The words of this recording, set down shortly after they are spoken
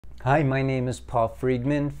Hi, my name is Paul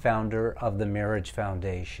Friedman, founder of the Marriage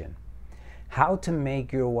Foundation. How to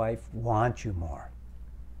make your wife want you more.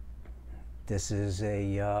 This is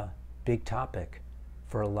a big topic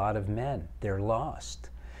for a lot of men. They're lost.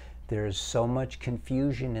 There's so much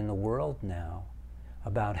confusion in the world now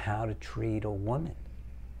about how to treat a woman.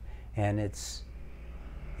 And it's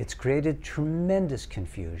created tremendous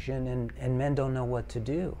confusion, and men don't know what to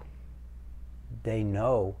do. They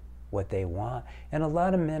know what they want. And a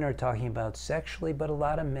lot of men are talking about sexually, but a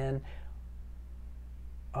lot of men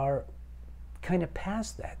are kind of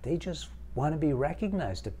past that. They just want to be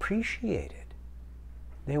recognized, appreciated.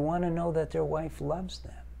 They want to know that their wife loves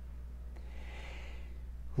them.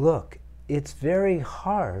 Look, it's very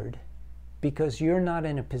hard because you're not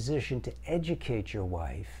in a position to educate your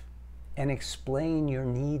wife and explain your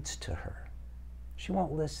needs to her. She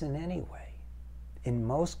won't listen anyway. In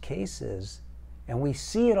most cases, and we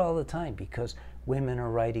see it all the time because women are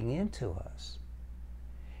writing into us.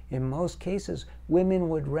 In most cases, women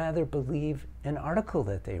would rather believe an article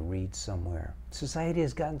that they read somewhere. Society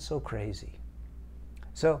has gotten so crazy.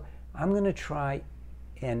 So I'm going to try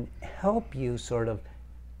and help you sort of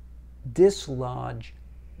dislodge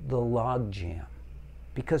the logjam,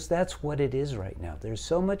 because that's what it is right now. There's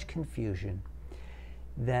so much confusion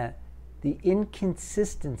that the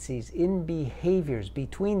inconsistencies in behaviors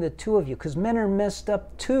between the two of you, because men are messed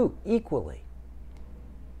up too, equally.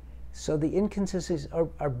 So the inconsistencies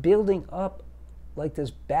are building up like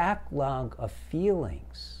this backlog of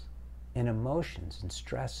feelings and emotions and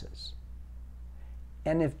stresses.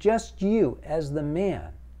 And if just you, as the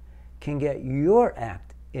man, can get your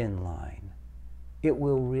act in line, it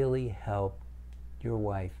will really help your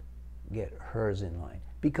wife get hers in line.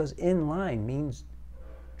 Because in line means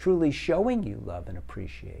truly showing you love and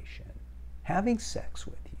appreciation, having sex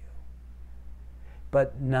with you,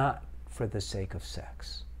 but not for the sake of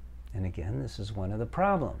sex. And again, this is one of the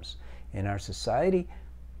problems. In our society,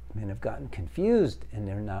 men have gotten confused and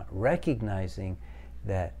they're not recognizing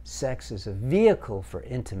that sex is a vehicle for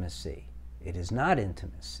intimacy. It is not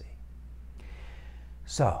intimacy.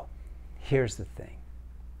 So, here's the thing.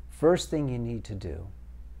 First thing you need to do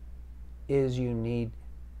is you need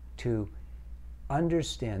to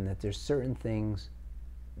understand that there's certain things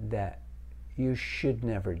that you should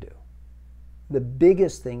never do. The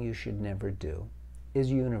biggest thing you should never do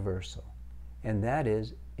is universal, and that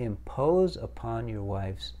is impose upon your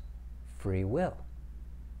wife's free will.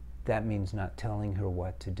 That means not telling her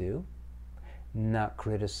what to do, not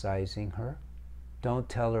criticizing her. Don't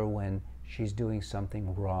tell her when she's doing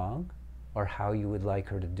something wrong or how you would like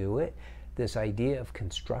her to do it. This idea of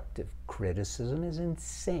constructive criticism is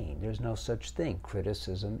insane. There's no such thing.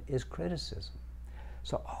 Criticism is criticism.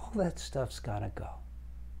 So all that stuff's got to go.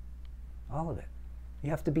 All of it. You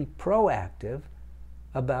have to be proactive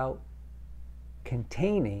about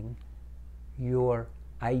containing your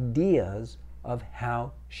ideas of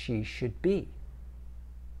how she should be.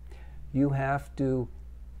 You have to,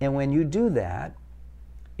 and when you do that,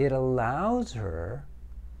 it allows her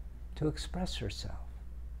to express herself.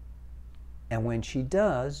 And when she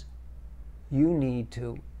does, you need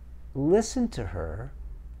to listen to her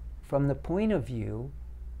from the point of view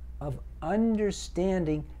of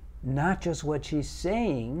understanding not just what she's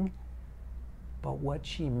saying, but what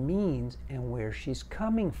she means and where she's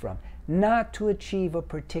coming from. Not to achieve a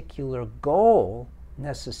particular goal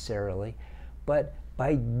necessarily, but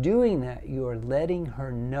by doing that, you're letting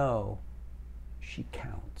her know she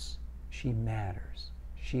counts, she matters,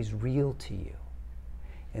 she's real to you.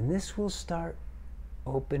 And this will start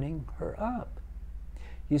opening her up.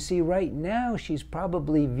 You see, right now, she's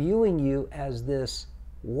probably viewing you as this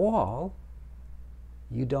wall.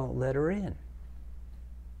 You don't let her in.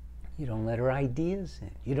 You don't let her ideas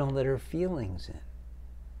in. You don't let her feelings in.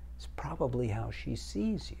 It's probably how she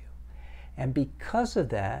sees you. And because of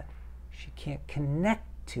that, she can't connect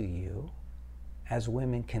to you as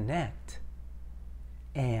women connect.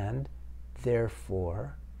 And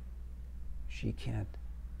therefore, she can't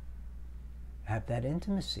have that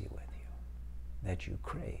intimacy with you that you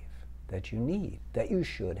crave, that you need, that you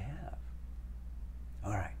should have.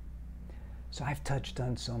 All right. So I've touched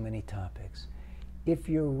on so many topics. If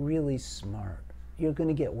you're really smart, you're going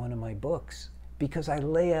to get one of my books, because I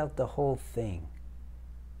lay out the whole thing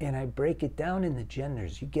and I break it down in the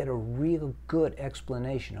genders. You get a real good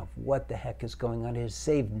explanation of what the heck is going on. It has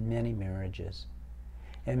saved many marriages.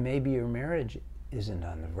 And maybe your marriage isn't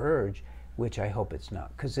on the verge, which I hope it's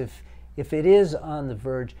not. Because if it is on the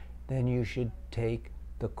verge, then you should take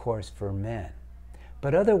the course for men.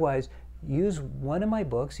 But otherwise, use one of my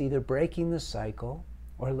books, either Breaking the Cycle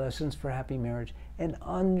or Lessons for Happy Marriage, and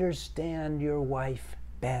understand your wife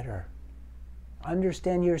better.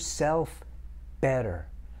 Understand yourself better.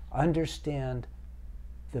 Understand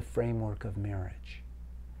the framework of marriage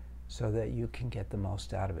so that you can get the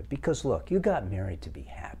most out of it. Because look, you got married to be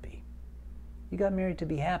happy. You got married to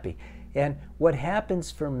be happy. And what happens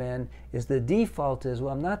for men is the default is,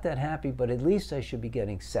 well, I'm not that happy, but at least I should be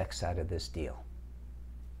getting sex out of this deal.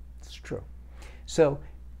 It's true. So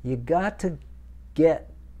you got to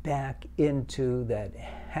get back into that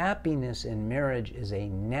happiness in marriage is a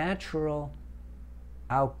natural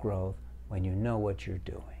outgrowth when you know what you're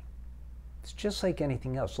doing. It's just like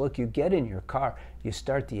anything else. Look, you get in your car, you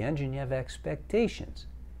start the engine, you have expectations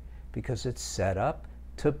because it's set up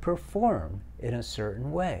to perform in a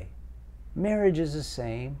certain way. Marriage is the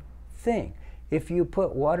same thing. If you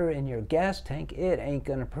put water in your gas tank, it ain't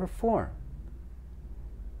going to perform.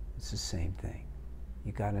 It's the same thing.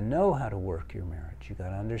 You got to know how to work your marriage. You got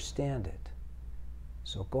to understand it.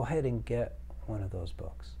 So go ahead and get one of those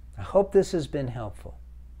books. I hope this has been helpful.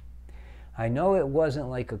 I know it wasn't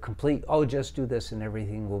like a complete, oh, just do this and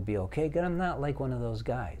everything will be okay. Because I'm not like one of those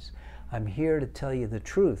guys. I'm here to tell you the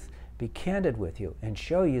truth, be candid with you, and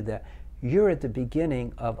show you that you're at the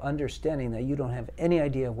beginning of understanding that you don't have any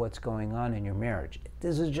idea of what's going on in your marriage.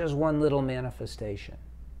 This is just one little manifestation.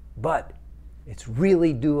 But it's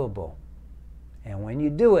really doable. And when you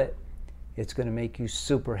do it, it's going to make you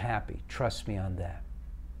super happy. Trust me on that.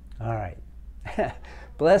 All right.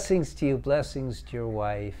 Blessings to you, blessings to your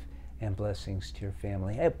wife, and blessings to your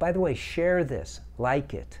family. Hey, by the way, share this,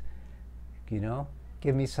 like it. You know,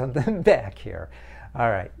 give me something back here. All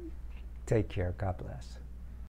right. Take care. God bless.